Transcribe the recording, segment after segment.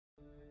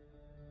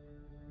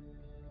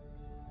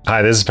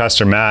Hi, this is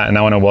Pastor Matt, and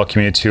I want to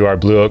welcome you to our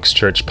Blue Oaks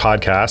Church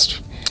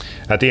podcast.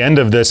 At the end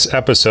of this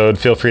episode,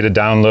 feel free to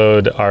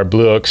download our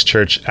Blue Oaks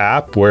Church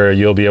app, where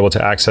you'll be able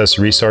to access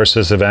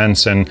resources,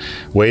 events, and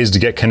ways to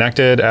get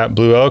connected at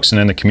Blue Oaks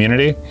and in the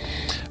community.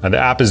 The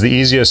app is the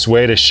easiest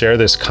way to share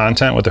this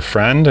content with a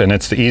friend, and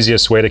it's the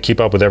easiest way to keep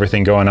up with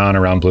everything going on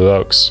around Blue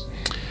Oaks.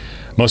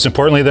 Most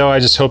importantly, though, I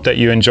just hope that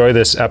you enjoy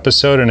this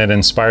episode and it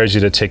inspires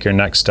you to take your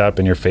next step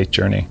in your faith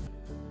journey.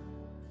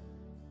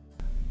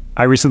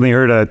 I recently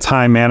heard a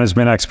time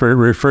management expert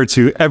refer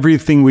to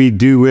everything we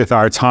do with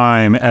our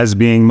time as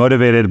being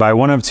motivated by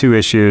one of two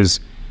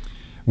issues.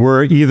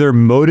 We're either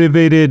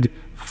motivated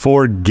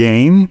for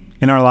gain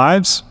in our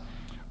lives,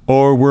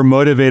 or we're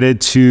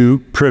motivated to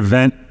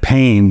prevent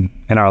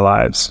pain in our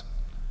lives.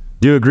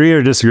 Do you agree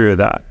or disagree with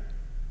that?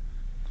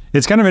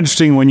 It's kind of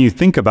interesting when you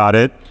think about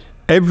it.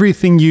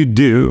 Everything you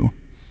do,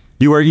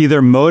 you are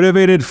either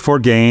motivated for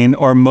gain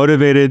or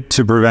motivated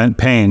to prevent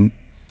pain.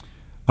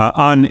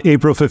 On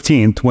April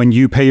 15th, when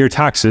you pay your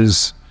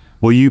taxes,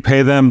 will you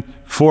pay them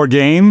for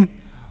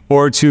gain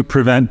or to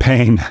prevent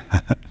pain?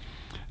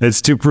 It's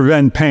to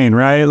prevent pain,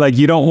 right? Like,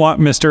 you don't want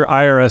Mr.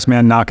 IRS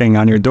man knocking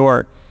on your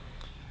door.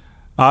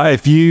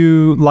 If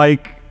you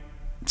like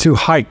to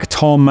hike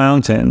tall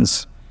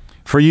mountains,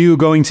 for you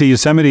going to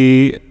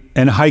Yosemite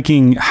and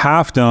hiking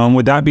Half Dome,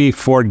 would that be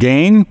for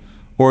gain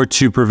or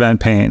to prevent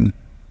pain?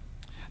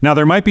 Now,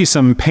 there might be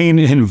some pain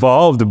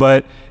involved,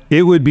 but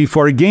it would be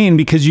for gain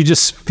because you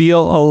just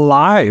feel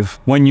alive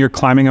when you're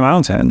climbing a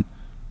mountain.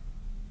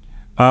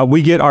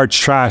 We get our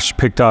trash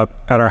picked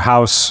up at our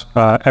house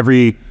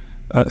every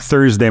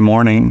Thursday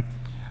morning.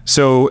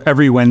 So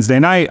every Wednesday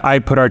night, I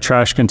put our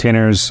trash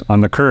containers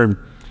on the curb.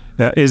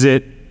 Is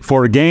it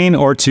for gain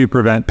or to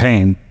prevent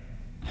pain?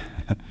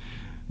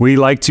 We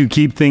like to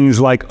keep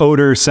things like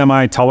odor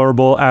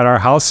semi-tolerable at our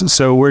house,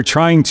 so we're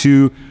trying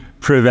to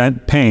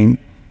prevent pain.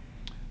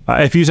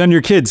 If you send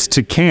your kids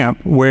to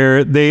camp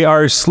where they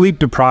are sleep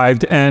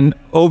deprived and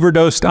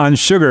overdosed on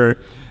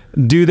sugar,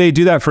 do they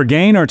do that for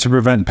gain or to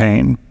prevent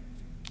pain?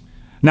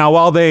 Now,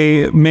 while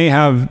they may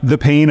have the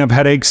pain of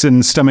headaches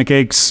and stomach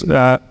aches,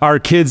 our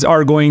kids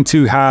are going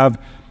to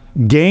have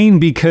gain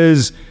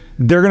because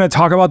they're going to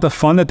talk about the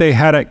fun that they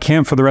had at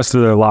camp for the rest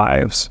of their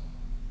lives.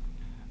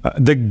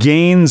 The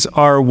gains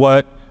are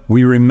what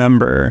we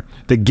remember.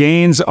 The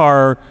gains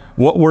are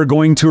what we're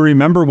going to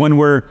remember when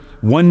we're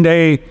one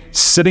day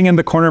sitting in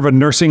the corner of a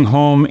nursing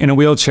home in a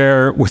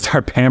wheelchair with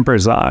our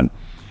Pampers on.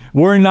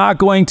 We're not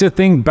going to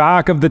think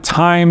back of the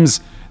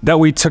times that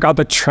we took out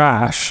the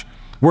trash.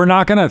 We're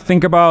not going to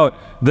think about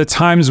the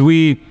times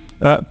we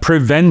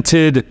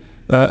prevented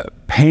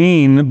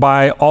pain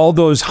by all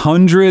those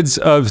hundreds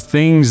of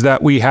things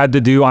that we had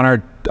to do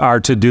on our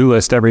to-do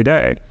list every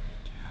day.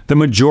 The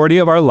majority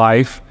of our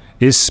life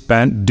is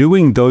spent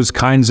doing those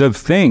kinds of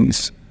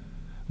things.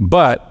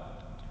 But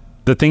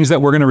the things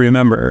that we're going to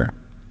remember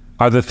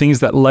are the things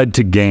that led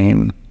to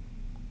gain.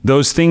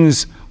 Those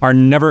things are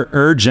never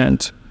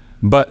urgent,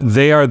 but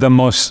they are the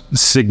most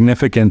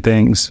significant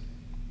things.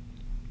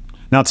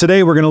 Now,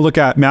 today we're going to look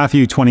at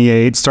Matthew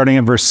 28, starting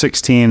at verse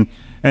 16.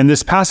 And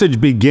this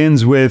passage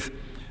begins with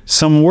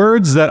some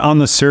words that on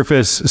the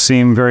surface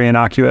seem very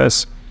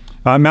innocuous.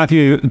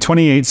 Matthew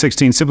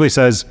 28:16 simply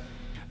says,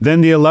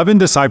 "Then the 11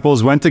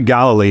 disciples went to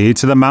Galilee,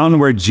 to the mountain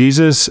where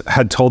Jesus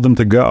had told them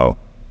to go."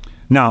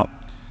 Now,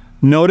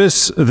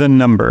 notice the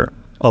number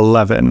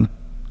 11.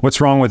 What's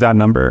wrong with that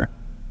number?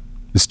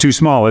 It's too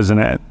small, isn't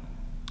it?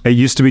 It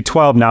used to be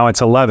 12, now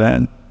it's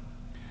 11.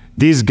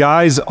 These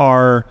guys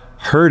are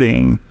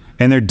hurting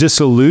and they're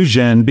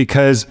disillusioned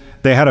because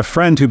they had a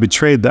friend who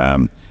betrayed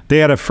them. They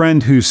had a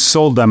friend who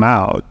sold them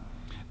out.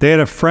 They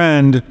had a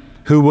friend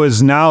who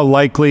was now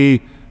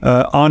likely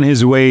on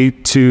his way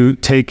to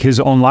take his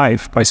own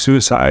life by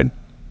suicide.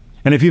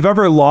 And if you've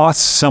ever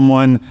lost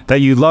someone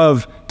that you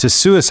love to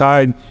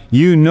suicide,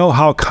 you know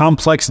how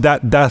complex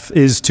that death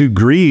is to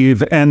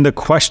grieve and the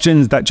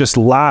questions that just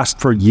last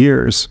for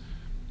years.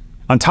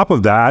 On top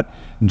of that,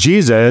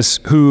 Jesus,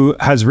 who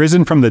has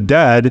risen from the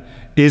dead,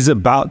 is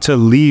about to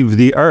leave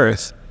the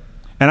earth.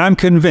 And I'm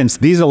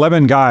convinced these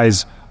 11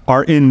 guys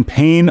are in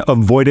pain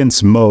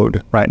avoidance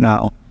mode right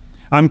now.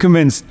 I'm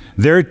convinced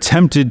they're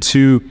tempted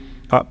to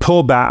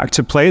pull back,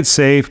 to play it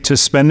safe, to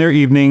spend their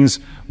evenings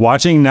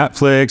watching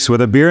Netflix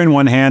with a beer in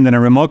one hand and a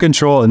remote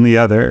control in the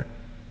other.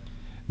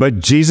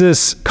 But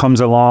Jesus comes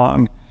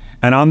along,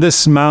 and on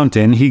this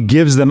mountain, he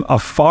gives them a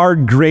far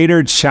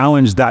greater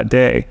challenge that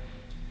day.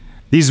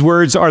 These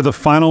words are the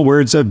final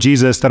words of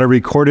Jesus that are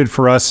recorded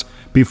for us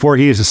before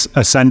he is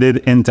ascended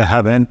into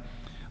heaven.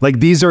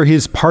 Like, these are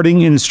his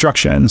parting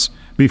instructions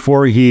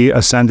before he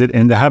ascended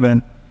into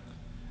heaven.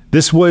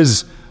 This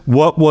was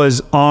what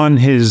was on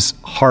his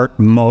heart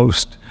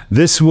most.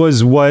 This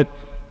was what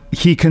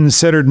he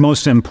considered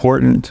most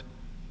important.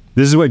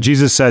 This is what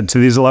Jesus said to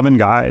these 11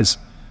 guys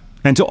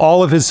and to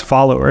all of his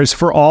followers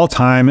for all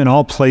time and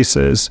all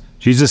places.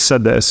 Jesus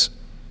said this: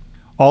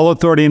 "All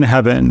authority in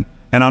heaven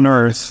and on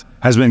earth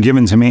has been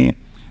given to me.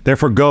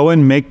 Therefore go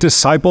and make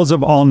disciples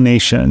of all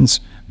nations,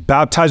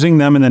 baptizing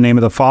them in the name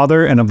of the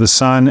Father and of the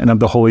Son and of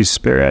the Holy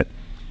Spirit,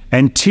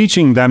 and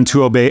teaching them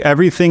to obey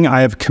everything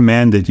I have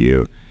commanded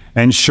you.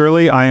 And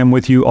surely I am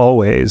with you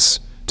always,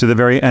 to the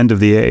very end of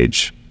the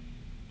age."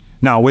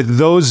 Now, with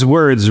those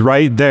words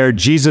right there,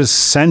 Jesus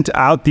sent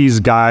out these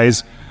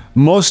guys,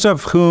 most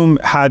of whom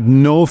had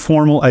no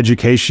formal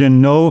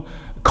education, no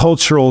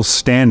cultural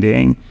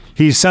standing.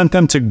 He sent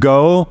them to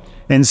go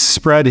and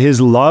spread his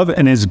love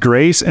and his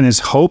grace and his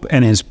hope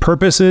and his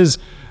purposes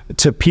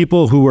to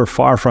people who were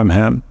far from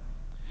him.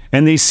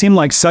 And they seemed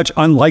like such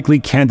unlikely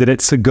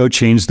candidates to go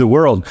change the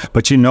world.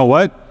 But you know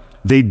what?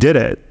 They did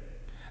it.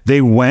 They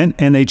went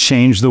and they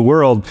changed the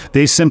world.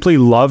 They simply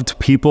loved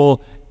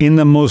people in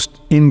the most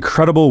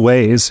incredible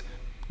ways.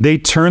 They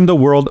turned the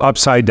world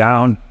upside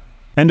down.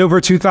 And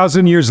over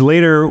 2,000 years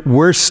later,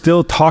 we're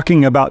still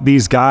talking about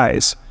these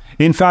guys.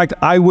 In fact,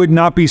 I would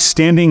not be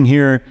standing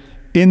here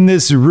in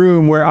this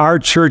room where our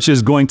church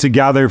is going to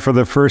gather for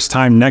the first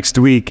time next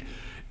week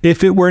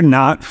if it were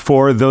not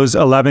for those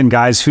 11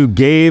 guys who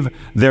gave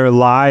their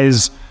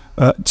lives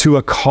to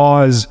a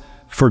cause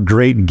for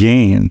great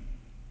gain.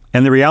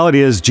 And the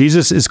reality is,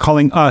 Jesus is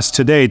calling us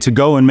today to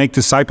go and make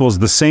disciples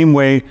the same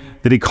way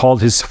that he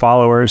called his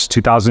followers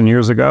 2,000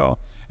 years ago.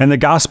 And the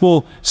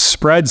gospel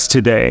spreads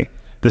today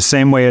the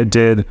same way it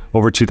did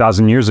over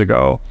 2,000 years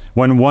ago,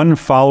 when one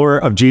follower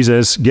of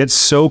Jesus gets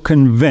so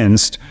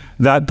convinced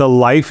that the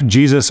life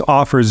Jesus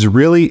offers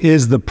really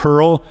is the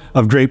pearl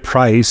of great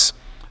price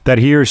that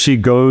he or she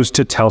goes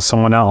to tell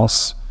someone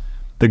else.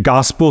 The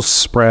gospel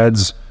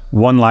spreads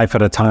one life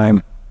at a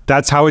time.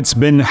 That's how it's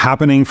been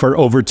happening for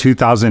over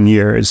 2,000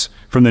 years,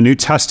 from the New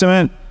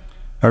Testament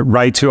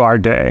right to our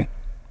day.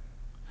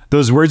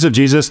 Those words of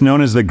Jesus,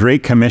 known as the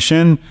Great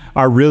Commission,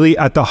 are really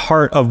at the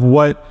heart of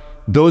what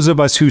those of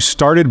us who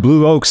started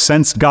Blue Oak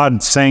sensed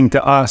God saying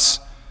to us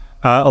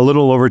a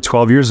little over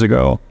 12 years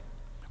ago.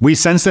 We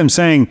sensed them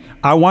saying,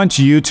 "I want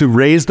you to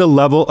raise the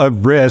level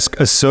of risk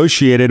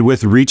associated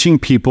with reaching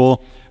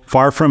people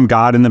far from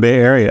God in the Bay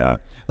Area."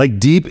 Like,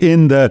 deep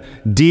in the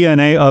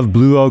DNA of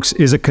Blue Oaks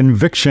is a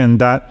conviction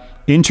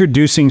that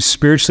introducing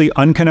spiritually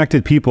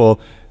unconnected people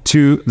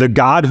to the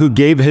God who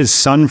gave his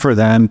son for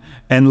them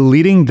and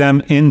leading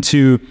them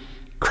into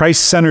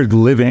Christ-centered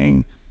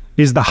living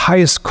is the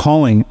highest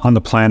calling on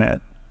the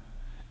planet.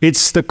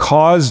 It's the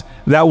cause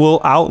that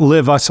will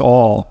outlive us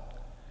all.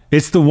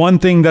 It's the one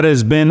thing that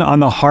has been on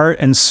the heart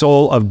and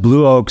soul of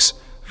Blue Oaks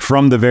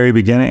from the very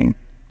beginning.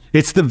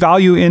 It's the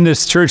value in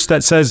this church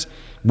that says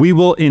we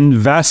will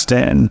invest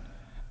in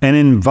and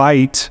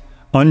invite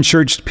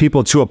unchurched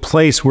people to a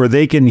place where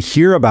they can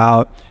hear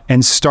about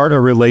and start a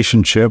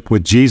relationship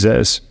with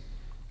Jesus.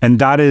 And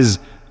that is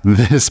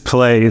this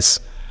place,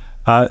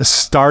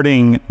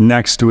 starting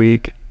next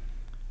week.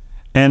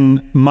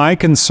 And my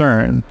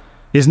concern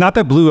is not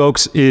that Blue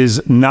Oaks is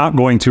not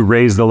going to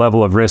raise the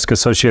level of risk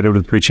associated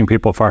with reaching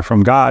people far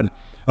from God.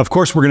 Of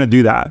course, we're going to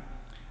do that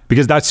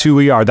because that's who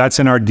we are. That's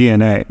in our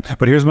DNA.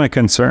 But here's my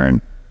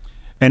concern,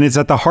 and it's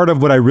at the heart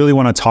of what I really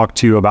want to talk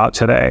to you about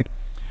today.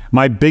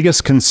 My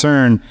biggest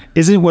concern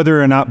isn't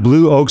whether or not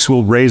Blue Oaks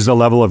will raise the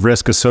level of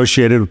risk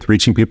associated with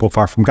reaching people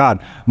far from God.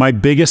 My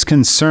biggest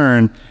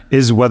concern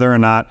is whether or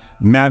not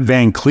Matt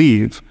Van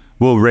Cleve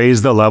will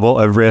raise the level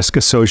of risk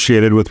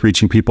associated with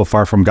reaching people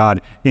far from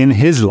God in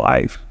his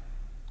life.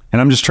 And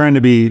I'm just trying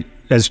to be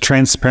as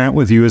transparent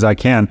with you as I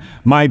can.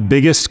 My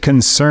biggest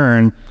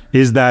concern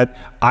is that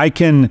I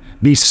can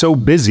be so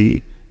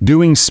busy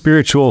doing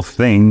spiritual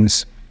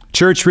things,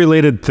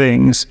 church-related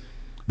things,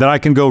 that I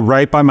can go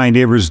right by my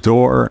neighbor's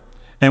door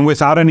and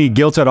without any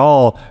guilt at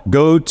all,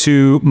 go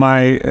to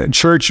my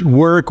church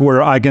work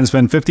where I can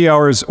spend 50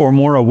 hours or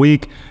more a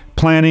week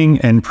planning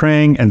and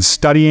praying and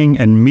studying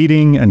and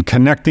meeting and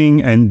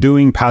connecting and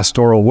doing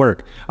pastoral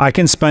work. I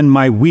can spend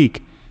my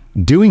week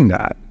doing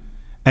that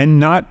and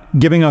not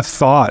giving a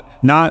thought,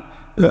 not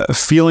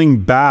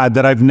feeling bad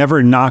that I've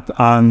never knocked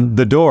on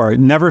the door,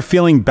 never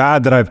feeling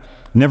bad that I've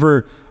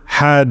never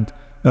had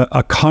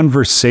a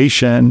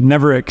conversation,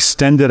 never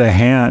extended a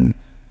hand,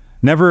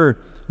 never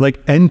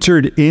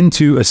entered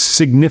into a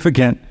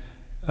significant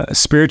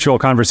spiritual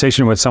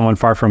conversation with someone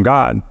far from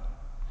God.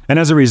 And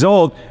as a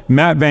result,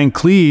 Matt Van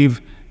Cleve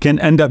can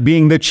end up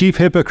being the chief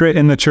hypocrite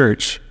in the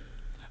church.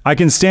 I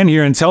can stand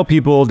here and tell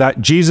people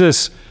that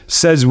Jesus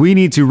says we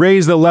need to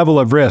raise the level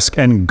of risk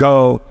and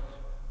go.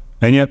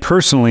 And yet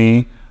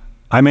personally,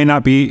 I may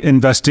not be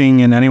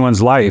investing in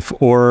anyone's life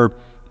or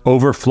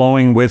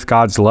overflowing with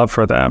God's love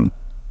for them.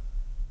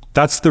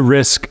 That's the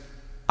risk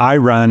I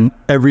run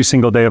every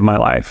single day of my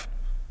life.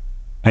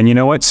 And you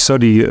know what? So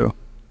do you.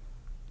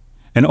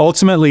 And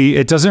ultimately,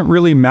 it doesn't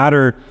really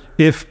matter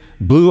if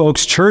Blue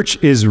Oaks Church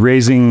is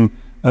raising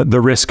the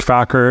risk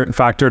factor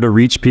to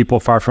reach people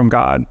far from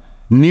God,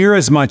 near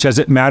as much as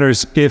it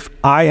matters if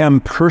I am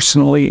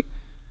personally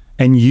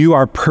and you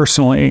are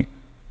personally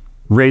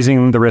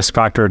raising the risk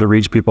factor to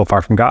reach people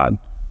far from God.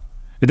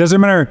 It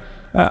doesn't matter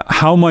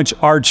how much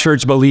our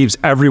church believes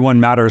everyone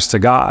matters to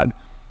God.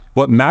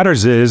 What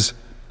matters is,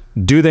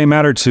 do they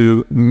matter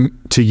to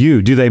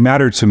you? Do they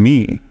matter to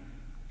me?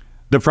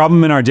 The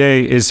problem in our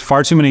day is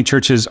far too many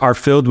churches are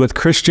filled with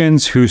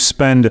Christians who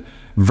spend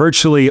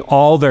virtually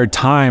all their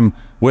time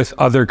with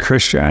other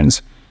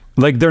Christians.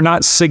 Like they're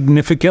not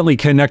significantly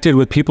connected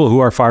with people who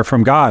are far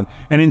from God.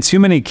 And in too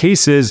many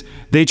cases,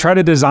 they try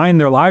to design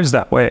their lives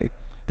that way.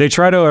 They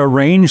try to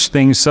arrange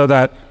things so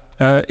that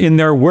in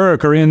their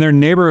work or in their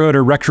neighborhood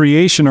or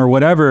recreation or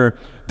whatever,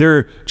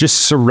 they're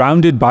just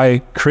surrounded by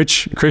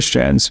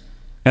Christians.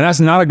 And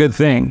that's not a good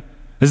thing.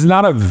 This is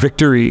not a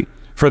victory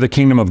for the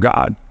kingdom of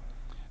God.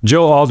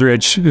 Joe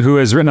Aldrich, who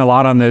has written a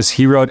lot on this,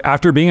 he wrote,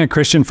 after being a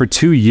Christian for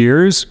 2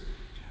 years,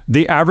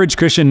 the average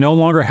Christian no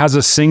longer has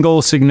a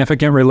single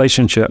significant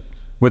relationship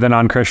with a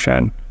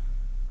non-Christian.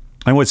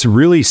 And what's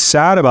really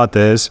sad about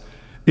this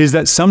is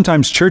that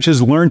sometimes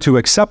churches learn to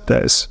accept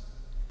this.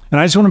 And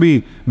I just want to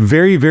be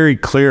very, very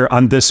clear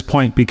on this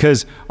point,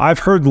 because I've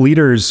heard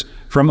leaders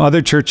from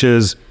other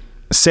churches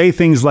say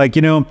things like,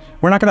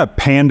 we're not going to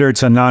pander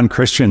to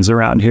non-Christians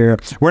around here.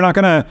 We're not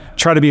going to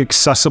try to be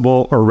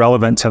accessible or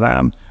relevant to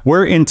them.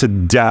 We're into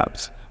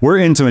depth. We're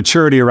into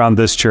maturity around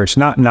this church,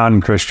 not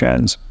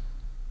non-Christians.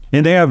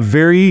 And they have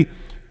very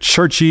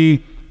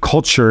churchy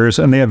cultures,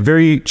 and they have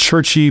very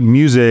churchy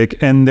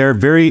music, and they're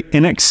very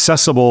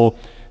inaccessible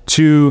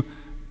to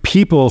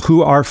people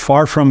who are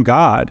far from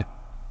God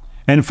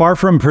and far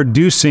from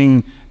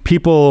producing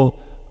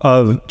people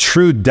of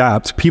true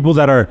depth, people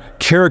that are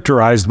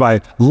characterized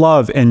by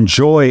love and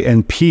joy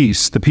and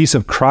peace, the peace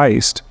of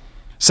Christ.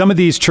 Some of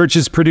these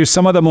churches produce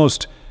some of the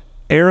most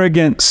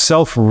arrogant,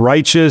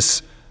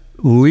 self-righteous,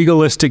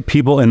 legalistic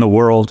people in the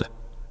world,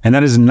 and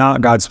that is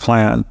not God's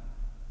plan.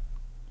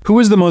 Who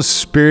is the most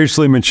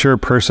spiritually mature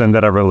person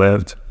that ever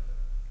lived?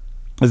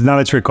 It's not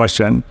a trick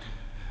question.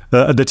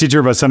 The teacher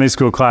of a Sunday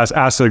school class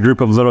asked a group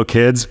of little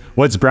kids,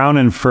 what's brown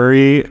and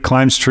furry,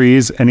 climbs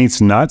trees, and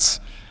eats nuts?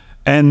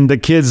 And the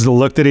kids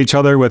looked at each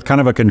other with kind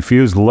of a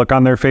confused look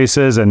on their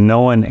faces, and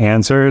no one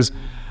answers.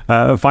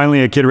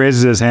 Finally, a kid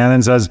raises his hand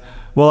and says,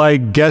 well, I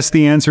guess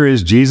the answer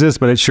is Jesus,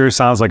 but it sure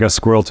sounds like a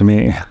squirrel to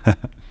me.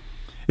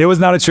 It was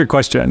not a trick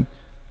question.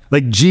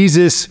 Like,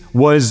 Jesus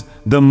was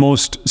the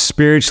most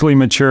spiritually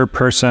mature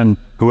person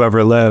who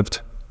ever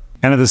lived.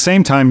 And at the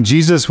same time,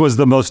 Jesus was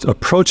the most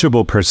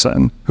approachable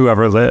person who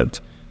ever lived.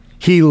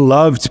 He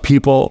loved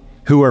people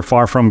who were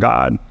far from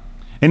God.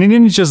 And he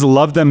didn't just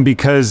love them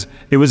because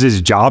it was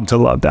his job to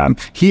love them.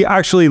 He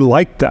actually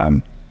liked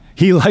them.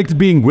 He liked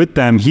being with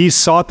them. He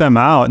sought them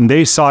out, and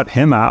they sought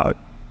him out.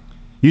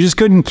 You just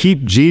couldn't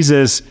keep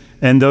Jesus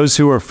and those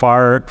who were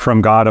far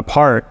from God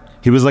apart.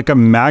 He was like a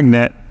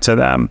magnet to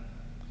them.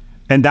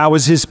 And that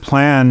was his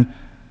plan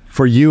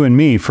for you and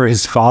me, for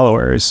his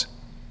followers.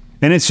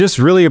 And it's just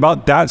really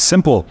about that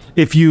simple.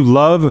 If you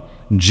love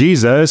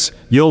Jesus,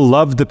 you'll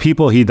love the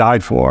people he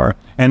died for.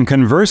 And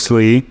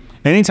conversely,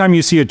 anytime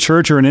you see a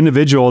church or an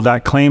individual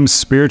that claims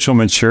spiritual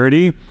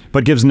maturity,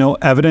 but gives no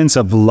evidence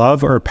of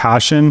love or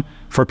passion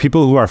for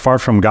people who are far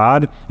from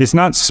God, it's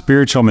not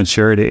spiritual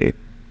maturity.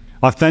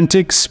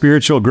 Authentic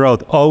spiritual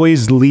growth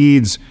always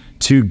leads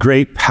to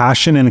great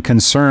passion and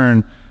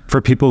concern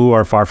for people who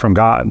are far from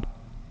God.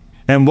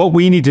 And what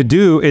we need to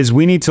do is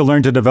we need to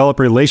learn to develop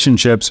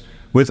relationships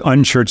with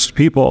unchurched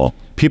people,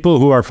 people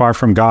who are far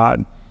from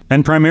God.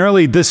 And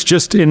primarily, this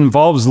just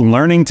involves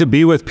learning to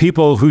be with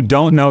people who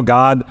don't know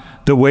God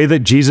the way that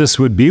Jesus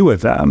would be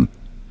with them.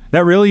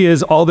 That really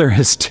is all there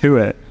is to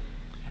it.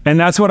 And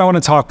that's what I want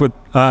to talk with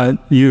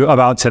you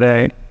about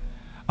today.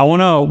 I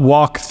want to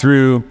walk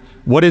through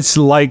what it's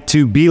like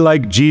to be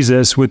like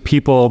Jesus with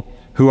people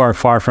who are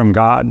far from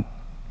God.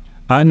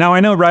 Now, I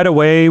know right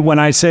away when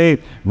I say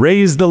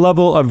raise the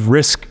level of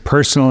risk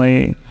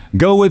personally,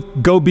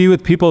 go be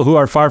with people who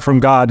are far from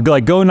God,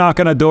 like go knock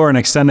on a door and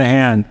extend a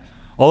hand.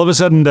 All of a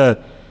sudden,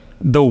 the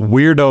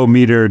weirdo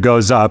meter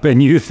goes up,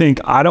 and you think,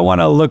 I don't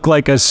want to look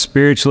like a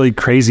spiritually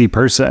crazy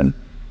person.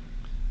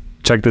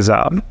 Check this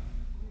out. Days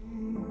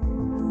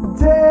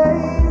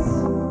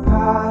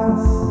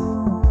pass,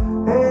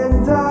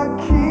 and I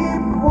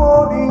keep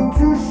wanting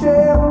to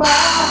share my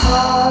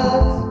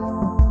heart.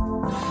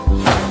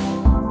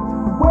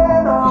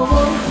 When I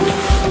want to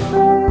face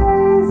the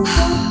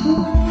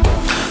truth,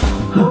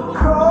 I'll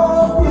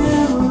call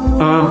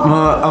you.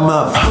 I'm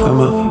up.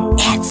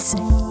 It's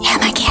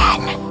him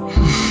again.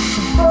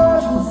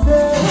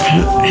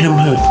 Him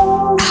who?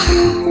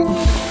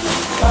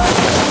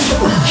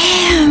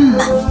 Him.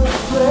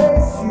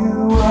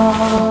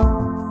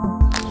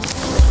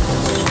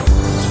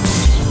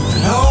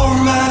 And all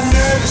my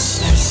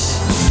nervousness,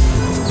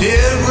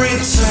 it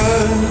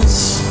returns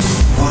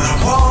when I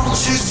want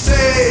to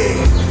say,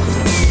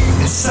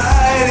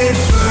 inside it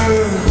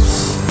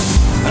burns.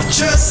 I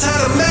just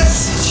had a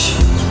message,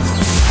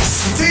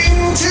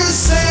 something to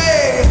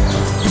say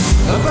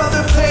about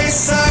the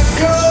place I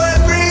go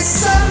every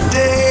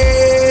Sunday.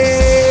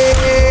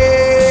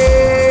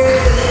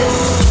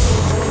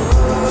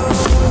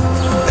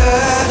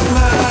 At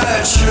my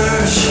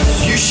church,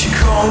 you should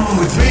come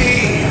with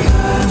me.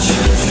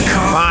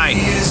 Fine.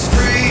 Coffee is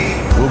free.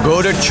 We'll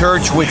go to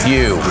church with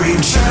you. Free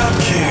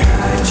childcare.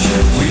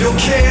 We don't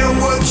care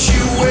what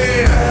you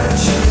wear.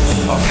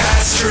 Our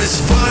pastor is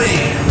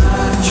funny.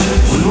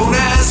 We won't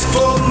ask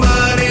for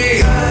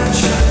money.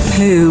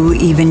 Who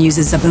even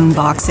uses a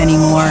boombox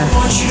anymore? I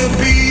want you to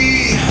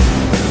be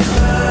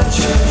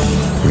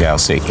Yeah, I'll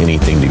say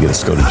anything to get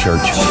us to go to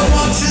church. I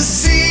want to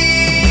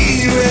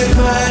see you at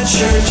my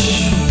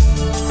church.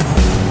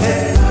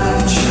 At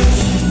my church.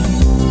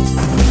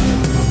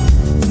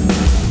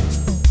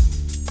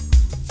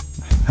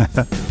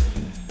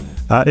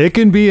 It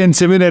can be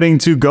intimidating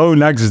to go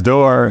next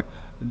door.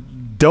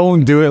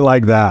 Don't do it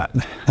like that.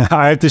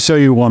 I have to show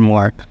you one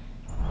more.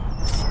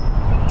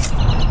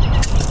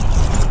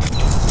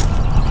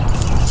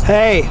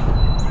 Hey,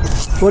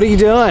 what are you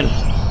doing?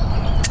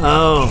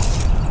 Oh,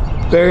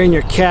 burying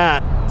your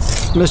cat,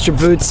 Mr.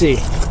 Bootsy.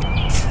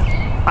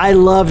 I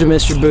loved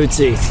Mr.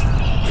 Bootsy.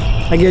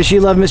 I guess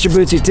you love Mr.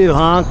 Bootsy too,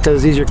 huh?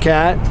 Because he's your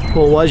cat?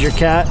 Well, was your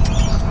cat?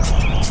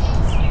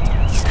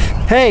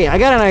 Hey, I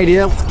got an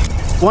idea.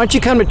 Why don't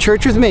you come to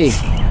church with me?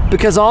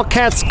 Because all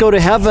cats go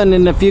to heaven,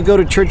 and if you go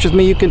to church with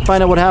me, you can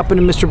find out what happened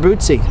to Mr.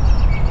 Bootsy.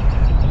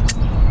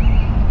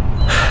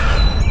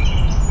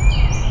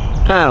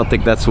 I don't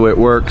think that's the way it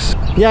works.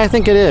 Yeah, I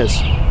think it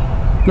is.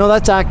 No,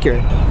 that's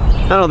accurate.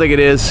 I don't think it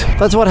is.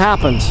 That's what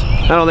happens.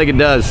 I don't think it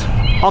does.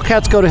 All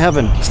cats go to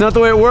heaven. It's not the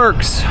way it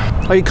works.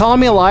 Are you calling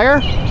me a liar?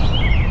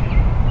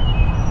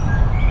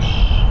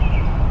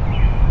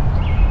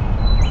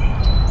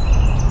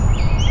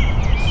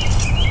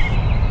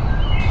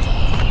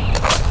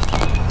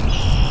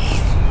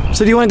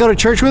 So do you want to go to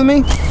church with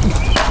me?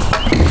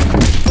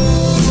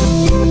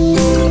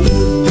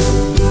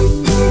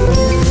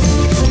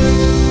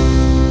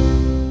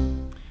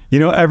 You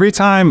know, every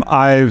time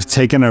I've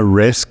taken a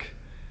risk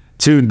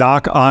to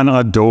knock on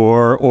a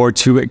door or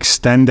to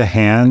extend a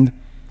hand,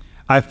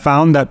 I've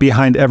found that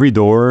behind every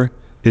door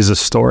is a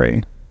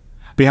story.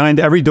 Behind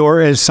every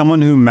door is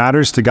someone who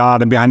matters to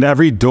God, and behind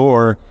every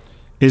door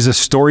is a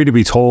story to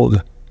be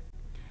told.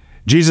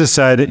 Jesus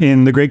said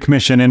in the Great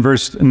Commission in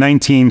verse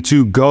 19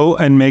 to go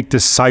and make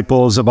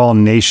disciples of all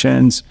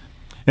nations.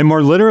 And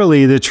more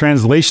literally, the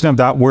translation of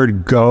that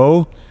word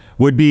go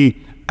would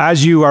be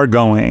as you are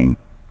going.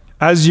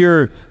 As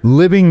you're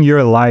living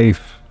your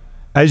life,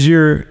 as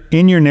you're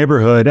in your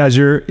neighborhood, as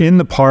you're in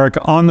the park,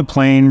 on the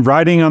plane,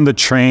 riding on the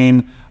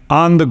train,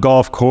 on the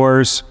golf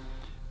course,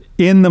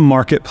 in the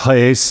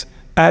marketplace,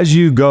 as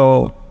you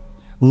go,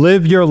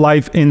 live your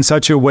life in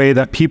such a way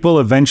that people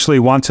eventually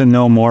want to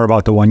know more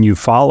about the one you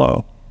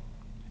follow.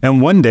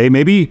 And one day,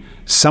 maybe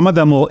some of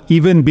them will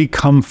even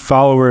become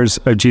followers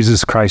of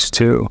Jesus Christ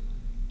too.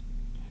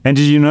 And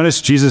did you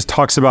notice Jesus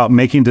talks about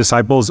making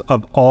disciples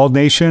of all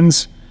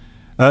nations?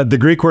 The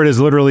Greek word is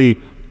literally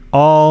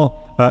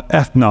all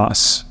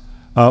ethnos.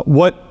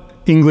 What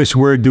English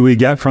word do we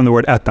get from the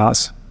word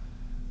ethnos?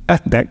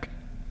 Ethnic.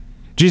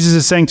 Jesus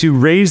is saying to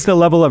raise the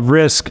level of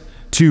risk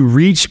to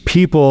reach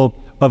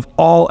people of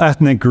all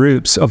ethnic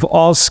groups, of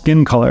all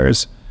skin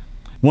colors.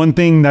 One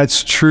thing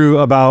that's true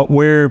about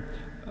where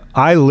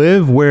I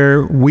live,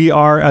 where we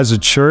are as a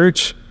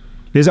church,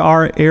 is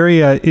our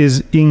area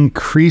is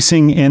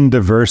increasing in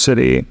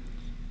diversity.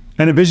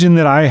 And a vision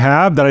that I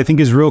have that I think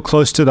is real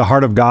close to the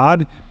heart of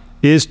God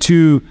is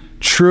to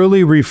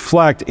truly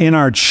reflect in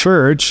our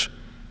church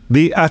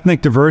the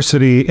ethnic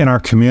diversity in our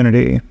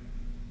community.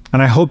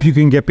 And I hope you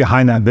can get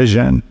behind that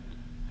vision.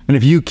 And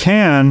if you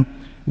can,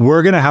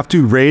 we're going to have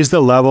to raise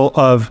the level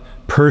of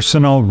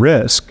personal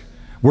risk.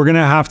 We're going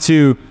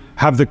to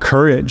have the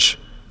courage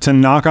to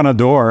knock on a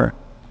door.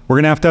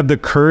 We're going to have the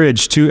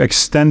courage to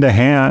extend a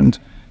hand,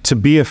 to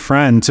be a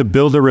friend, to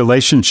build a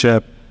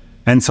relationship,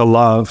 and to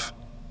love.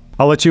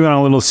 I'll let you in on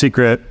a little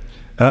secret.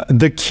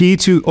 The key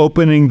to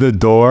opening the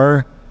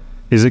door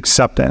is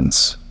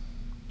acceptance.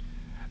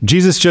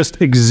 Jesus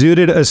just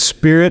exuded a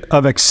spirit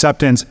of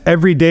acceptance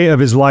every day of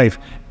his life.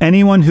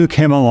 Anyone who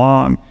came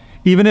along,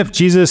 even if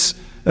Jesus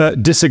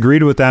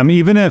disagreed with them,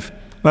 even if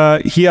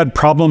he had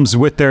problems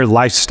with their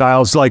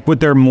lifestyles, like with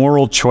their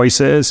moral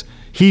choices,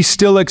 he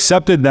still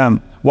accepted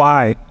them.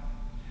 Why?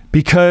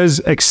 Because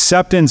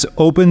acceptance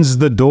opens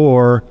the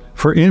door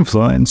for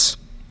influence.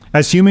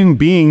 As human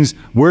beings,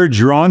 we're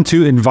drawn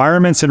to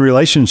environments and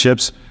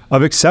relationships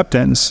of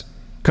acceptance.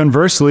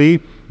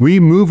 Conversely, we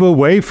move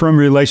away from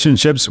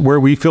relationships where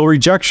we feel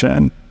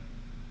rejection.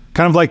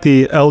 Kind of like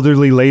the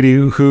elderly lady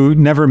who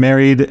never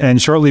married,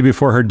 and shortly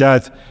before her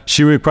death,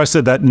 she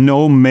requested that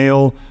no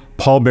male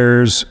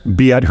pallbearers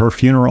be at her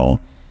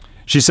funeral.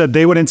 She said,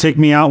 they wouldn't take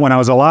me out when I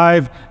was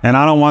alive, and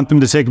I don't want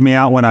them to take me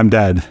out when I'm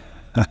dead.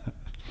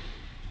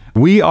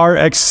 We are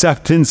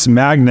acceptance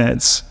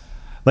magnets.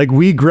 Like,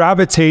 we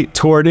gravitate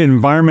toward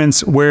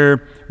environments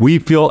where we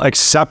feel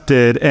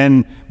accepted,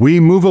 and we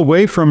move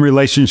away from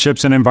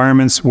relationships and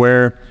environments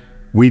where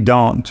we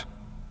don't.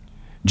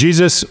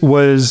 Jesus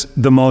was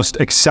the most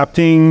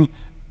accepting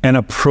and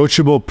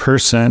approachable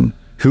person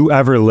who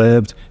ever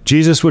lived.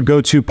 Jesus would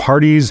go to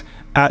parties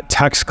at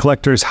tax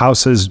collectors'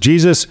 houses.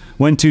 Jesus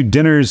went to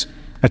dinners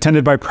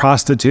attended by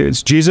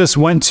prostitutes. Jesus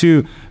went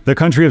to the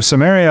country of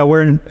Samaria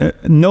where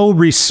no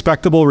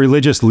respectable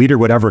religious leader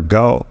would ever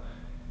go.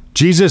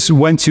 Jesus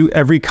went to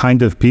every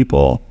kind of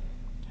people.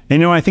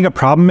 And I think a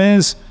problem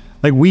is,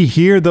 like, we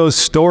hear those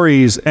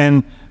stories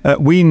and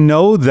we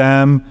know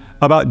them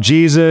about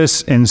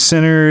Jesus and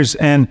sinners,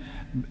 and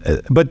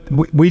but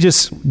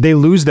they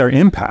lose their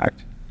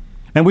impact.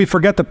 And we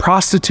forget the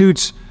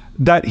prostitutes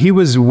that he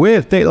was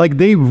with.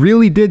 They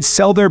really did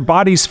sell their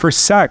bodies for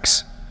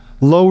sex,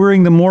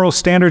 lowering the moral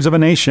standards of a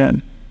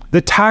nation.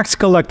 The tax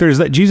collectors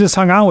that Jesus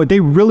hung out with, they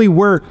really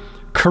were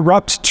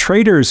corrupt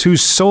traitors who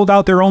sold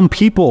out their own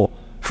people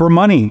for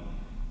money.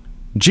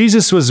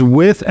 Jesus was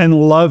with and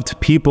loved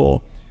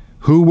people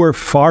who were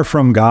far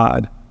from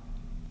God.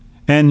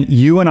 And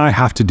you and I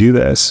have to do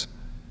this.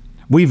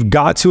 We've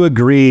got to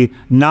agree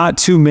not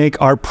to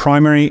make our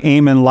primary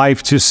aim in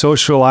life to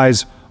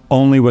socialize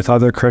only with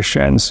other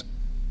Christians.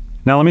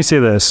 Now, let me say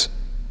this.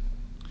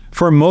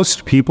 For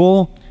most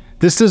people,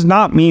 this does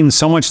not mean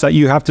so much that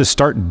you have to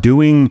start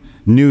doing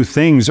new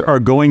things or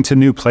going to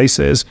new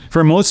places.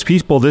 For most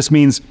people, this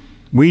means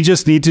we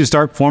just need to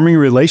start forming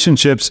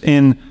relationships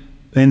in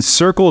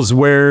circles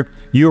where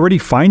you already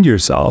find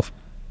yourself.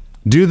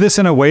 Do this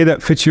in a way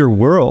that fits your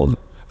world.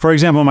 For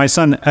example, my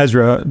son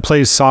Ezra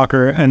plays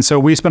soccer, and so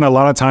we spend a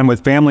lot of time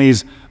with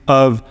families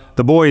of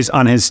the boys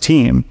on his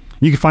team.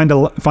 You can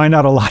find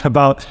out a lot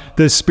about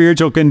the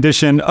spiritual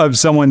condition of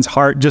someone's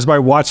heart just by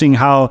watching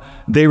how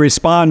they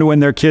respond when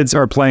their kids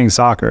are playing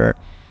soccer.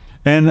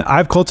 And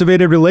I've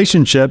cultivated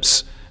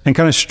relationships and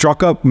kind of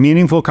struck up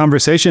meaningful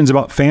conversations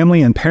about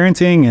family and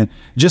parenting, and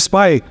just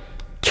by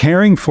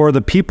caring for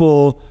the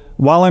people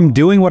while I'm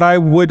doing what I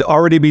would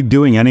already be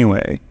doing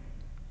anyway.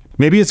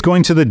 Maybe it's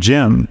going to the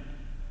gym.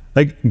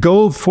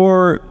 Go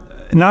for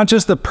not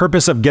just the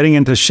purpose of getting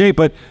into shape,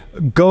 but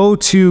go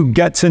to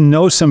get to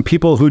know some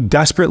people who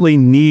desperately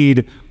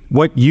need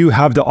what you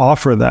have to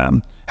offer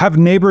them. Have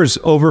neighbors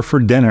over for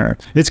dinner.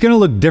 It's going to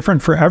look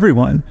different for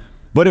everyone,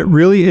 but it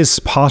really is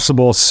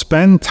possible.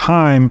 Spend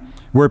time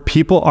where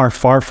people are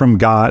far from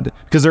God,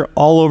 because they're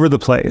all over the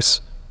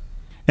place.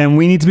 And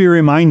we need to be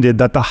reminded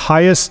that the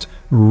highest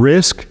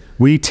risk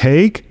we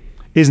take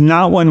is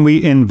not when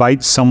we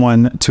invite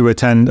someone to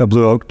attend a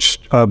Blue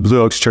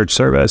Oaks church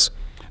service.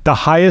 The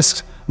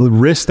highest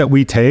risk that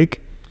we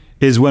take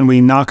is when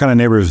we knock on a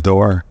neighbor's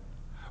door,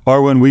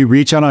 or when we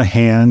reach out a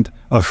hand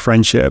of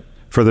friendship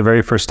for the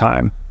very first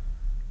time.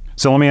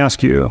 So let me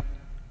ask you,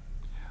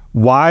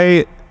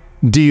 why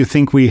do you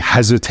think we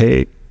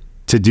hesitate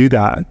to do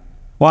that?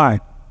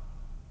 Why?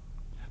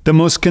 The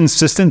most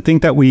consistent thing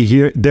that we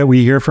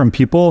hear from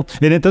people,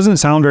 and it doesn't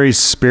sound very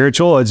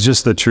spiritual, it's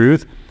just the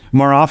truth.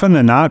 More often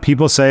than not,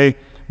 people say,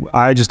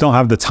 I just don't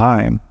have the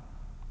time.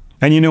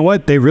 And you know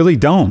what? They really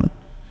don't.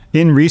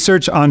 In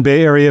research on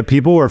Bay Area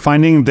people, we're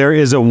finding there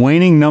is a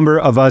waning number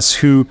of us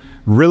who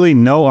really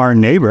know our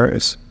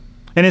neighbors.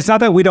 And it's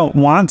not that we don't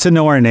want to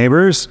know our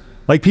neighbors,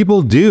 like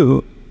people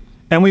do.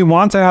 And we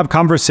want to have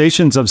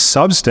conversations of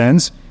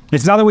substance.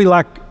 It's not that we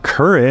lack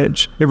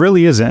courage. It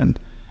really isn't.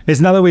 It's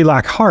not that we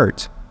lack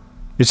heart.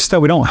 It's just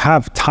that we don't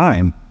have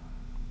time.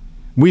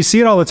 We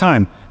see it all the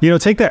time.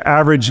 Take the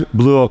average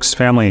Blue Oaks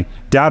family.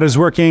 Dad is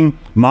working,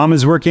 mom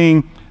is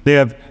working. They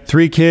have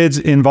 3 kids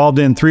involved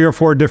in 3 or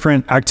 4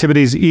 different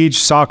activities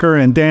each: soccer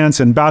and dance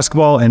and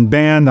basketball and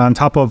band, on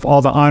top of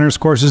all the honors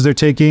courses they're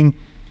taking.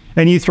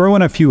 And you throw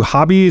in a few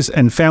hobbies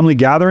and family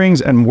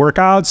gatherings and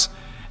workouts,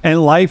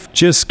 and life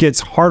just gets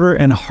harder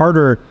and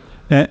harder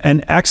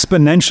and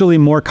exponentially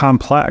more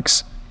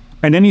complex.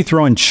 And then you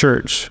throw in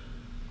church.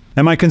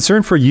 And my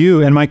concern for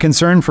you and my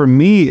concern for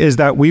me is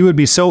that we would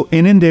be so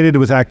inundated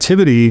with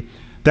activity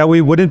that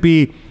we wouldn't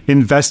be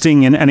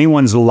investing in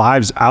anyone's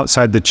lives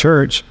outside the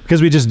church,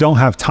 because we just don't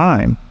have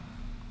time.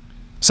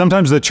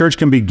 Sometimes the church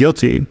can be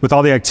guilty, with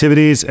all the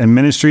activities and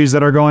ministries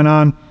that are going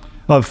on,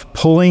 of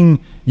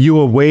pulling you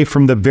away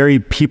from the very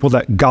people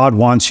that God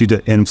wants you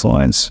to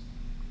influence.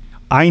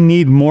 I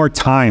need more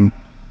time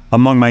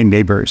among my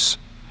neighbors.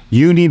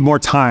 You need more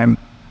time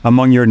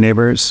among your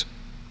neighbors.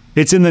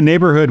 It's in the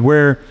neighborhood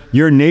where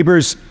your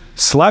neighbors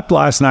slept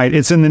last night.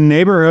 It's in the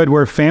neighborhood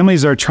where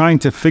families are trying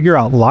to figure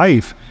out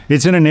life.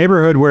 It's in a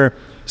neighborhood where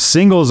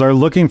singles are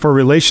looking for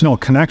relational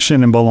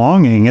connection and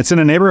belonging. It's in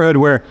a neighborhood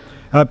where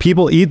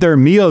people eat their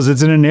meals.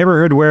 It's in a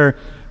neighborhood where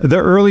the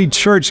early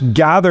church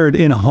gathered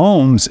in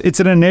homes. It's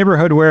in a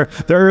neighborhood where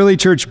the early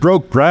church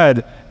broke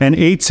bread and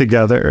ate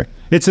together.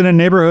 It's in a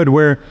neighborhood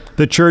where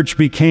the church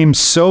became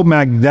so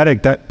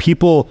magnetic that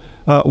people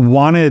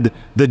wanted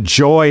the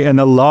joy and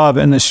the love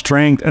and the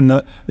strength and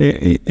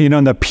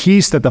the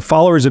peace that the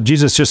followers of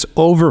Jesus just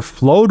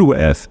overflowed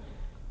with,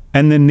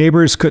 and the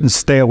neighbors couldn't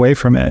stay away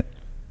from it.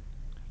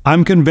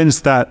 I'm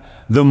convinced that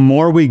the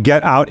more we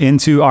get out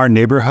into our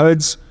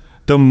neighborhoods,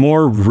 the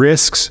more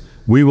risks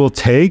we will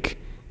take,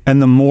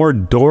 and the more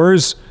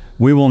doors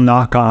we will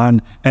knock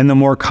on, and the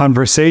more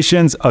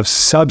conversations of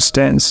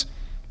substance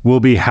will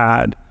be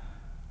had,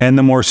 and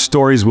the more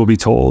stories will be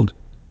told.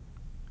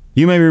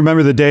 You may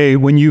remember the day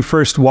when you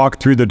first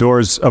walked through the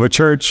doors of a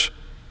church.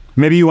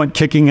 Maybe you went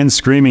kicking and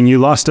screaming, you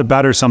lost a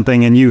bet or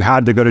something, and you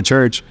had to go to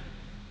church.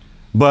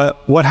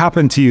 But what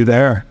happened to you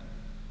there?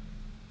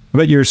 I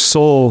bet your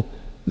soul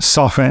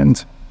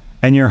softened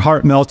and your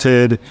heart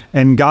melted,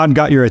 and God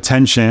got your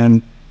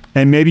attention,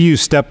 and maybe you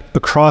stepped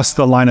across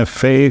the line of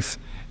faith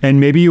and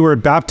maybe you were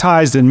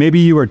baptized, and maybe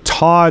you were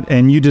taught,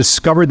 and you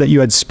discovered that you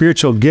had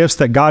spiritual gifts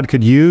that God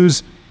could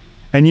use,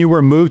 and you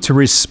were moved to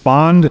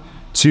respond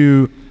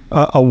to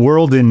a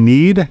world in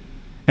need,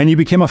 and you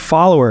became a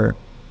follower,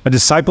 a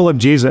disciple of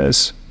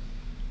Jesus.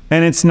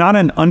 And it's not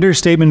an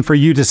understatement for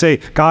you to say,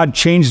 God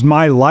changed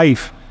my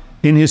life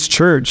in his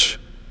church.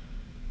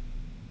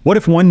 What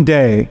if one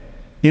day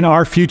in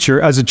our future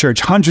as a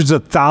church, hundreds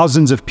of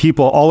thousands of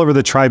people all over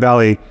the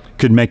Tri-Valley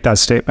could make that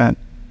statement?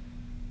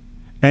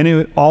 And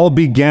it all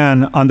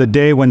began on the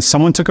day when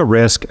someone took a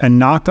risk and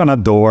knocked on a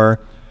door,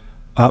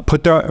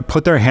 put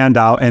their hand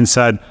out and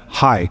said,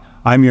 "Hi,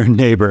 I'm your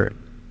neighbor."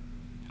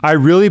 I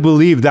really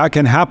believe that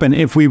can happen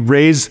if we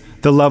raise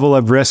the level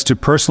of risk to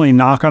personally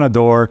knock on a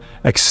door,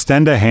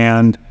 extend a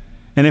hand,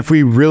 and if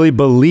we really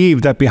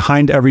believe that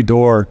behind every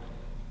door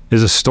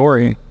is a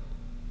story.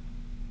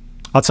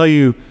 I'll tell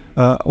you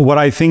what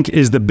I think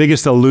is the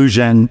biggest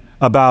illusion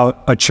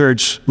about a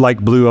church like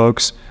Blue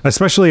Oaks,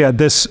 especially at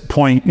this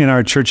point in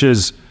our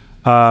church's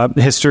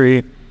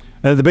history.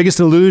 The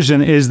biggest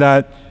illusion is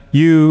that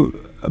you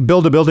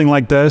build a building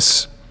like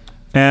this,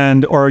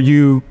 or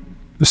you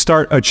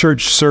start a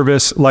church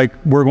service like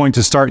we're going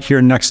to start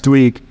here next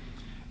week,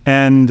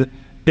 and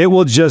it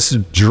will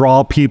just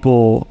draw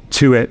people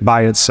to it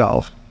by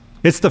itself.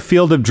 It's the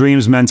Field of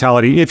Dreams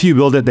mentality. If you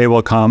build it, they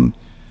will come.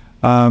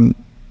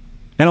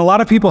 And a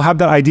lot of people have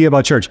that idea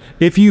about church.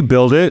 If you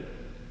build it,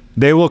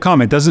 they will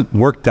come. It doesn't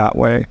work that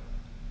way.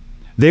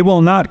 They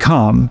will not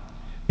come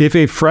if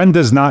a friend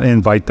does not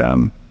invite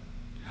them.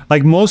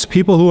 Like most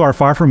people who are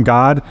far from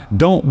God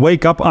don't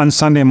wake up on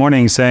Sunday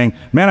morning saying,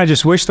 "Man, I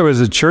just wish there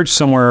was a church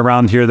somewhere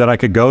around here that I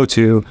could go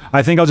to.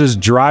 I think I'll just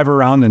drive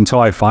around until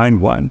I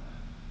find one."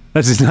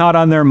 That's not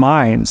on their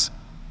minds.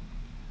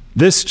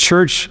 This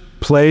church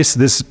place,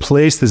 this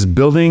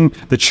building,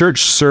 the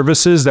church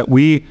services that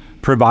we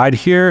provide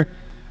here,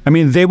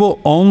 they will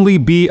only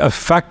be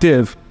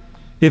effective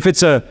if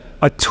it's a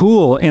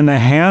tool in the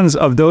hands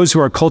of those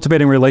who are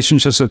cultivating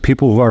relationships with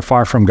people who are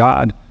far from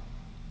God.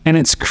 And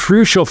it's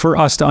crucial for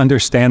us to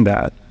understand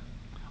that.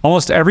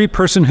 Almost every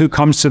person who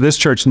comes to this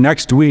church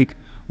next week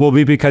will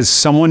be because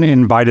someone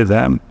invited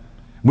them.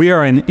 We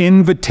are an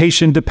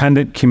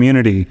invitation-dependent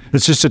community.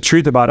 It's just a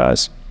truth about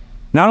us.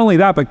 Not only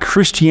that, but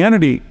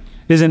Christianity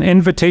is an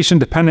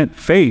invitation-dependent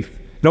faith.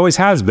 It always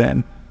has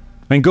been.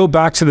 Go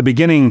back to the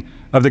beginning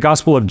of the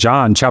Gospel of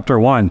John, chapter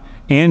 1.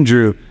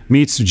 Andrew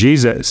meets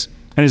Jesus,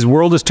 and his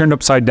world is turned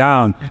upside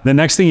down. The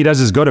next thing he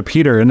does is go to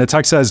Peter, and the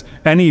text says,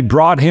 and he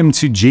brought him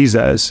to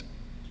Jesus.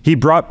 He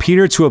brought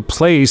Peter to a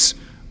place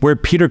where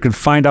Peter could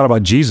find out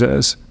about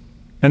Jesus.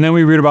 And then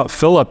we read about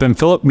Philip, and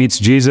Philip meets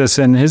Jesus,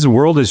 and his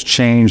world is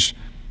changed.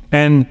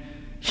 And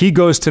he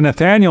goes to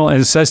Nathanael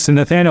and says to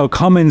Nathanael,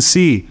 "Come and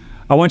see.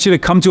 I want you to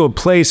come to a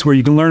place where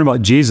you can learn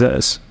about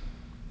Jesus."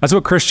 That's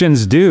what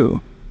Christians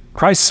do.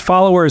 Christ's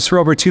followers for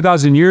over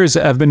 2,000 years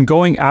have been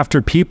going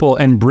after people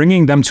and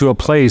bringing them to a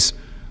place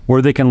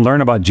where they can learn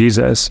about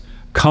Jesus.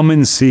 Come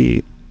and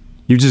see.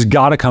 You just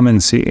got to come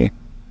and see.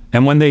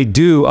 And when they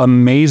do,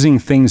 amazing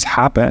things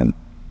happen.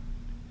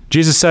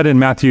 Jesus said in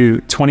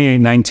Matthew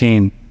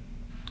 28:19,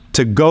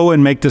 to go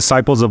and make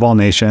disciples of all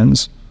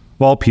nations,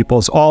 all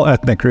peoples, all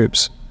ethnic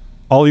groups,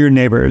 all your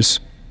neighbors.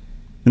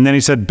 And then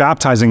he said,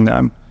 baptizing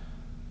them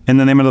in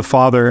the name of the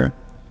Father,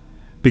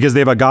 because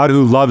they have a God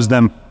who loves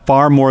them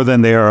far more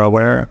than they are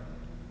aware.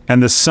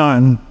 And the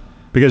Son,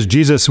 because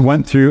Jesus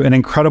went through an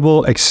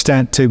incredible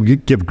extent to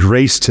give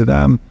grace to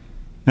them,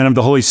 and of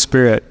the Holy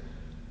Spirit,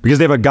 because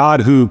they have a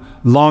God who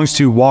longs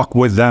to walk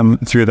with them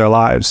through their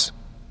lives.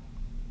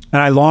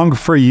 And I long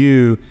for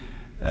you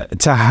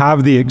to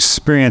have the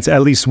experience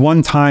at least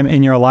one time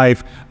in your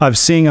life of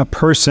seeing a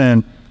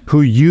person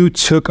who you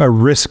took a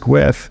risk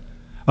with,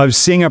 of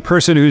seeing a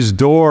person whose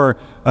door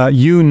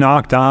you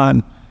knocked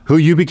on, who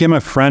you became a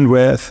friend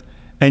with,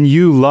 and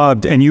you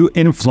loved, and you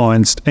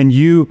influenced, and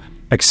you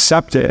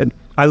accepted.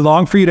 I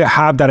long for you to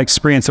have that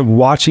experience of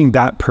watching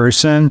that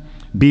person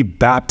be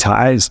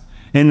baptized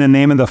in the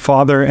name of the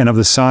Father and of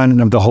the Son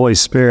and of the Holy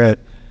Spirit.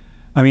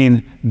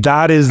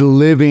 That is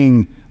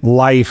living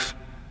life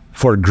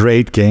for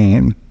great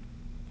gain.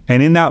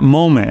 And in that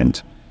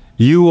moment,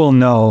 you will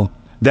know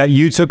that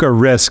you took a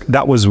risk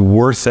that was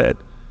worth it.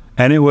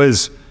 And it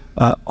was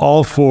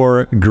all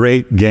for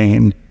great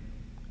gain.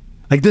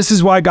 This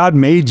is why God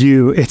made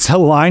you. It's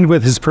aligned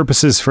with his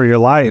purposes for your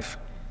life.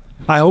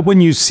 I hope when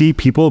you see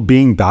people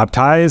being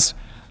baptized,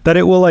 that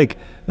it will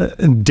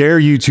dare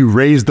you to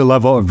raise the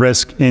level of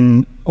risk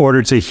in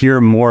order to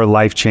hear more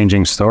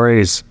life-changing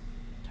stories.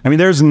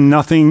 There's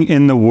nothing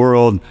in the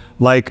world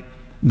like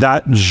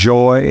that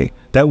joy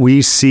that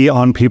we see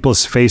on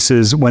people's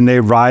faces when they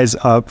rise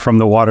up from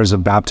the waters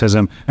of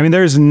baptism.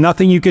 There's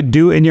nothing you could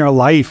do in your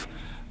life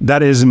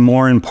that is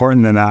more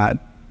important than that.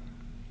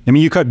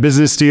 You cut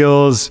business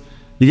deals,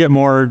 you get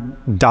more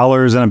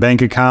dollars in a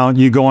bank account,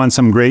 you go on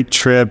some great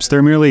trips.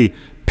 They're merely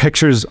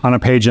pictures on a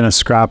page in a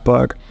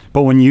scrapbook.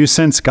 But when you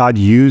sense God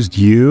used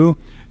you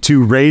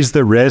to raise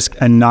the risk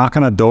and knock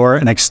on a door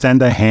and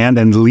extend a hand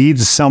and lead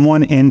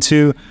someone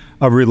into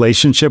a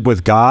relationship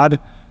with God,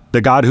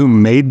 the God who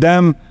made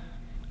them,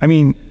 I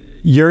mean,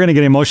 you're going to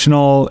get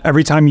emotional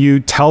every time you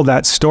tell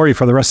that story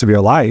for the rest of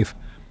your life.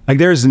 Like,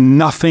 there's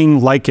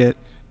nothing like it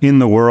in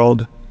the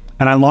world.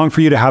 And I long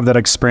for you to have that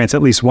experience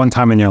at least one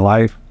time in your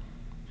life.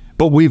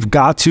 But we've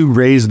got to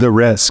raise the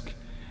risk.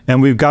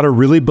 And we've got to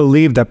really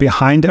believe that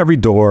behind every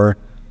door,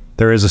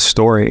 there is a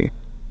story.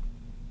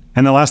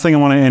 And the last thing I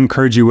want to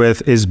encourage you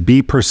with is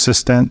be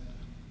persistent.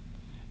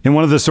 In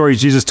one of the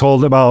stories Jesus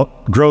told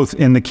about growth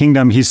in the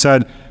kingdom, he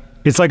said,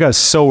 it's like a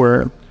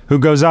sower who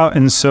goes out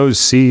and sows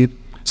seed.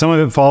 Some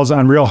of it falls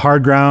on real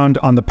hard ground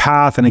on the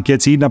path and it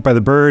gets eaten up by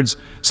the birds.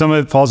 Some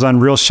of it falls on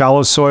real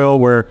shallow soil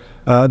where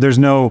there's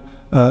no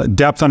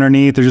depth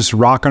underneath. There's just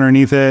rock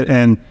underneath it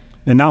and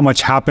not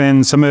much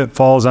happens. Some of it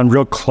falls on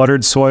real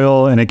cluttered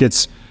soil and it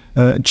gets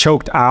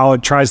choked out.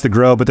 It tries to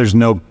grow, but there's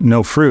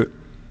no fruit.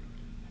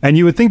 And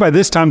you would think by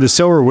this time the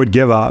sower would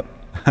give up,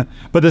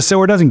 but the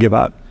sower doesn't give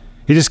up.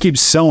 He just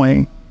keeps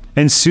sowing.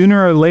 And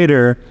sooner or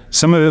later,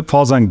 some of it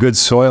falls on good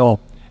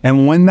soil.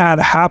 And when that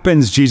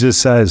happens, Jesus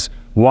says,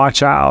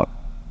 watch out.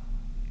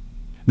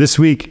 This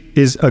week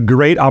is a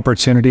great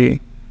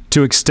opportunity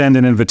to extend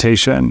an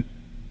invitation.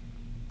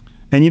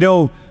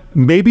 And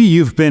maybe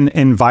you've been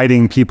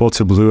inviting people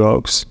to Blue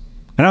Oaks.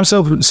 And I'm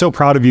so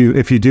proud of you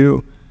if you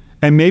do.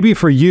 And maybe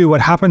for you,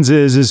 what happens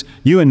is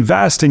you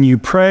invest and you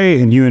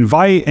pray and you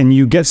invite and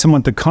you get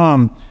someone to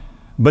come,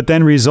 but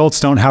then results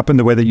don't happen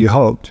the way that you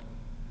hoped.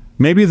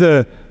 Maybe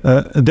they're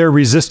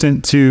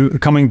resistant to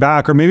coming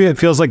back, or maybe it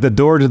feels like the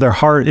door to their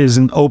heart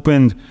isn't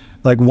opened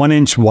like 1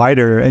 inch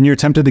wider and you're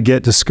tempted to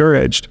get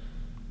discouraged.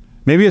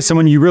 Maybe it's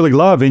someone you really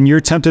love and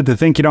you're tempted to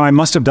think, I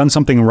must have done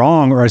something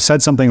wrong, or I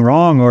said something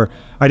wrong, or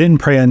I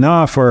didn't pray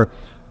enough, or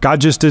God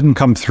just didn't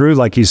come through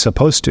like he's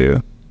supposed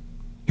to.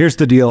 Here's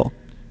the deal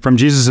from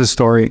Jesus'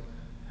 story.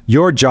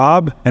 Your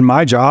job and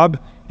my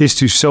job is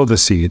to sow the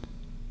seed.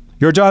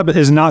 Your job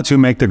is not to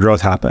make the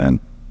growth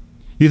happen.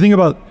 You think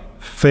about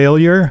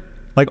failure,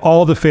 like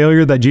all the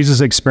failure that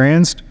Jesus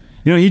experienced.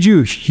 He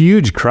drew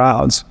huge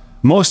crowds.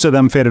 Most of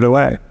them faded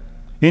away.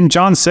 In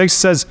John 6 it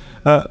says,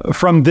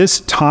 from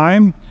this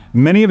time,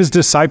 many of his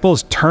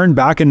disciples turned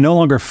back and no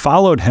longer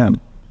followed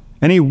him,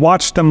 and he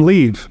watched them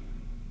leave.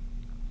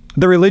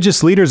 The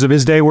religious leaders of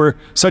his day were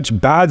such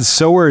bad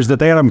sowers that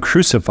they had him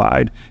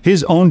crucified.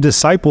 His own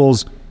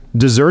disciples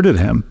deserted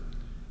him.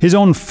 His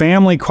own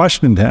family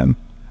questioned him.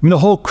 The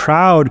whole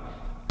crowd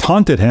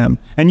taunted him.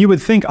 And you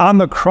would think on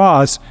the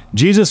cross,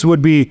 Jesus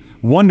would be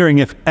wondering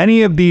if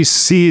any of these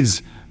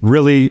seeds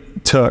really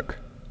took.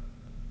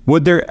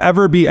 Would there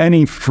ever be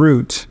any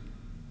fruit?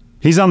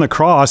 He's on the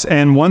cross,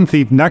 and one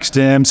thief next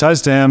to him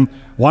says to him,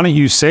 why don't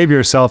you save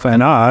yourself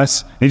and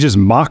us? And he just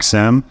mocks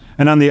him.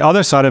 And on the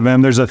other side of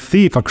him, there's a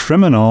thief, a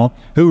criminal,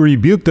 who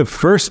rebuked the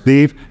first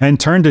thief and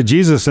turned to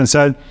Jesus and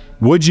said,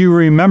 would you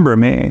remember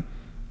me?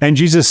 And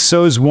Jesus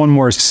sows one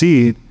more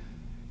seed.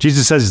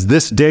 Jesus says,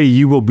 this day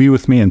you will be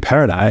with me in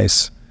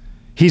paradise.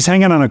 He's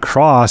hanging on a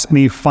cross and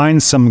he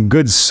finds some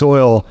good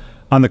soil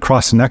on the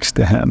cross next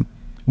to him.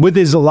 With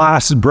his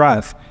last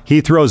breath,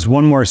 he throws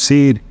one more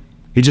seed.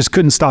 He just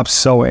couldn't stop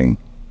sowing.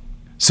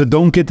 So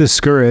don't get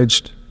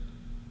discouraged.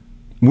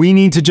 We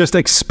need to just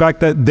expect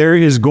that there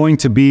is going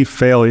to be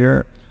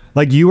failure.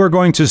 Like, you are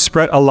going to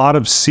spread a lot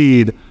of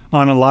seed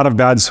on a lot of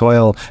bad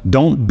soil.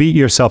 Don't beat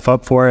yourself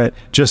up for it.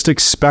 Just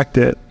expect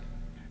it.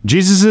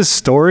 Jesus'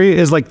 story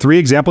is like 3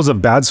 examples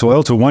of bad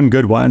soil to 1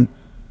 good one.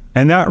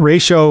 And that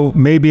ratio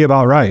may be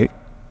about right.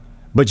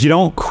 But you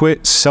don't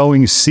quit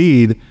sowing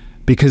seed,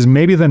 because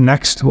maybe the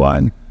next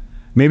one,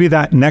 maybe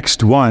that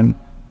next one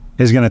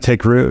is going to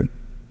take root.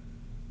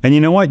 And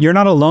you know what? You're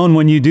not alone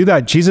when you do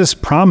that. Jesus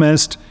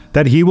promised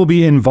that he will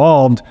be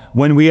involved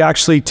when we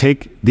actually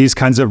take these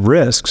kinds of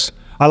risks.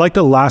 I like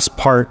the last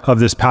part of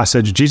this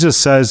passage. Jesus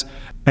says,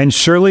 and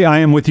surely I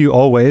am with you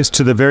always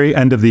to the very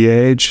end of the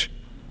age.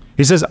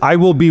 He says, I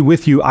will be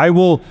with you. I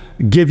will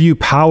give you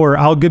power.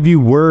 I'll give you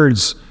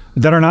words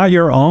that are not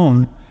your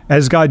own,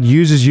 as God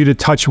uses you to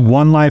touch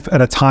one life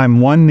at a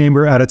time, one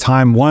neighbor at a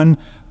time, one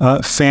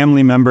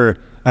family member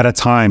at a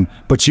time.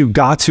 But you've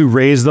got to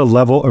raise the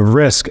level of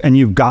risk, and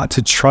you've got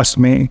to trust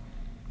me.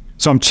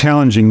 So I'm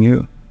challenging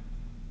you.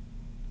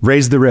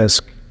 Raise the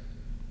risk.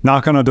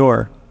 Knock on a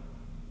door.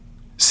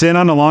 Sit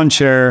on a lawn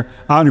chair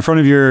out in front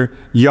of your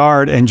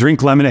yard and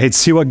drink lemonade.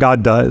 See what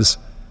God does.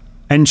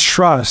 And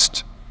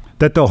trust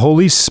that the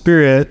Holy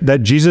Spirit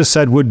that Jesus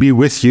said would be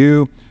with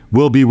you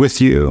will be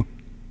with you.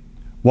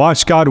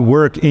 Watch God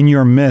work in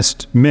your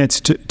midst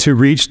to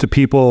reach the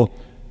people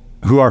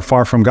who are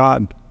far from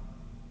God.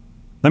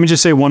 Let me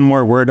just say one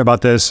more word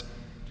about this.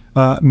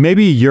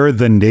 Maybe you're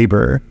the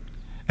neighbor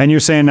and you're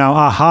saying now,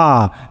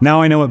 aha,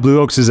 now I know what Blue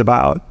Oaks is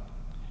about.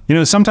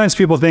 Sometimes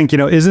people think,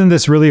 isn't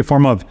this really a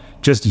form of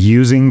just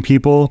using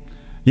people?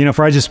 If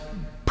I just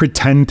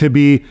pretend to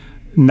be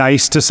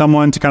nice to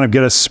someone to kind of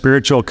get a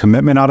spiritual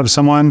commitment out of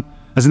someone,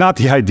 that's not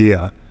the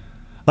idea.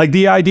 Like,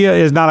 the idea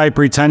is not I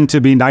pretend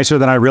to be nicer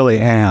than I really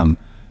am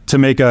to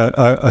make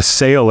a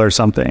sale or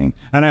something.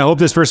 And I hope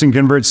this person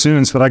converts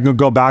soon so that I can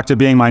go back to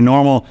being my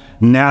normal,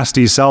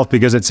 nasty self,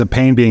 because it's a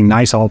pain being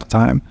nice all the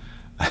time.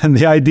 And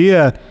the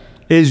idea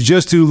is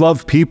just to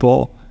love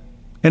people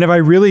And if I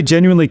really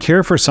genuinely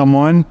care for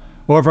someone,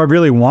 or if I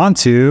really want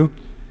to,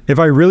 if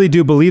I really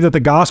do believe that the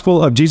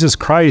gospel of Jesus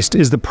Christ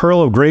is the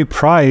pearl of great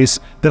price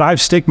that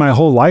I've staked my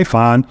whole life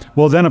on,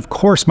 well, then of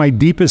course my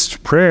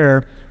deepest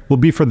prayer will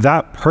be for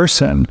that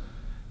person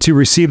to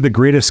receive the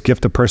greatest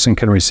gift a person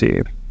can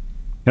receive.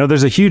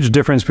 There's a huge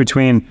difference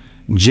between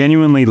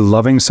genuinely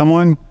loving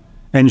someone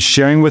and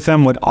sharing with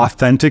them what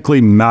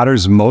authentically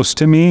matters most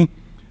to me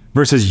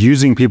versus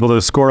using people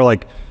to score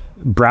like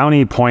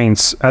brownie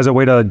points as a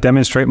way to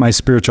demonstrate my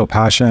spiritual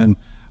passion.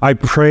 I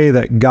pray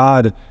that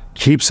God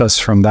keeps us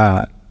from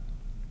that.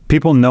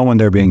 People know when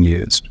they're being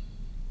used.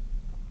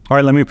 All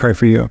right, let me pray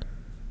for you.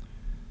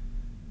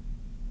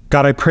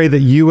 God, I pray that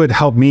you would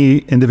help me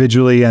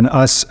individually and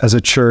us as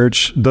a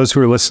church, those who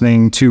are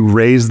listening, to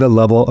raise the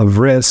level of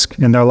risk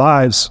in their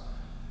lives,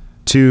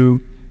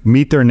 to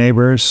meet their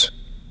neighbors,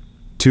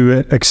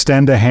 to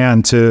extend a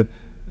hand, to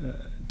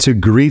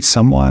greet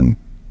someone,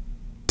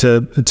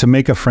 to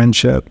make a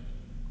friendship.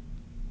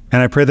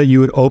 And I pray that you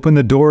would open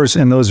the doors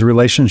in those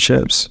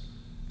relationships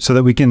so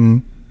that we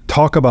can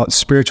talk about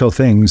spiritual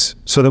things,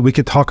 so that we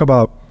could talk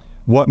about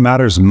what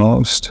matters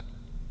most.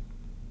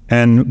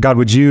 And God,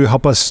 would you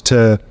help us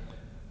to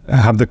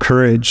have the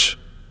courage,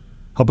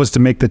 help us to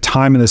make the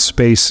time and the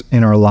space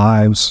in our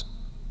lives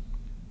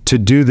to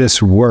do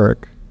this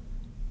work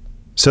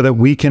so that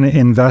we can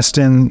invest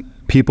in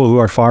people who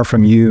are far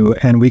from you,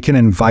 and we can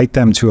invite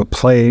them to a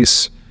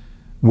place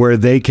where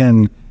they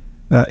can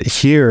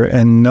hear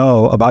and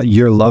know about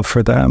your love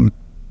for them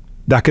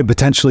that could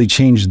potentially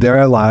change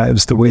their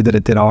lives the way that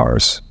it did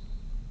ours.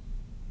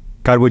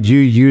 God, would you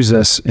use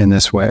us in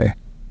this way?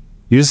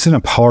 Use us in a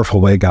powerful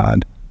way,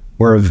 God.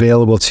 We're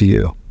available to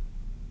you.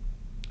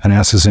 And I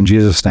ask this in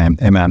Jesus' name,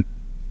 amen.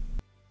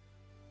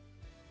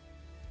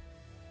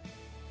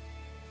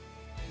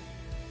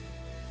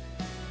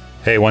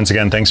 Hey, once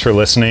again, thanks for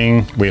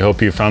listening. We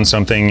hope you found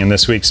something in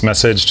this week's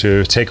message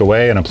to take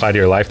away and apply to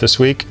your life this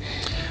week.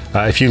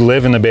 If you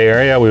live in the Bay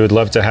Area, we would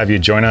love to have you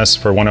join us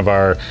for one of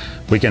our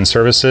weekend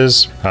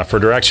services. For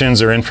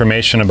directions or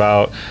information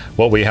about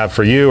what we have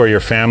for you or your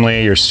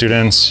family, your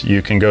students,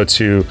 you can go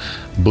to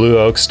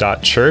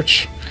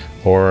blueoaks.church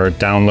or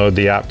download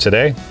the app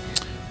today.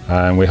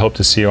 And we hope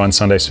to see you on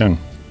Sunday soon.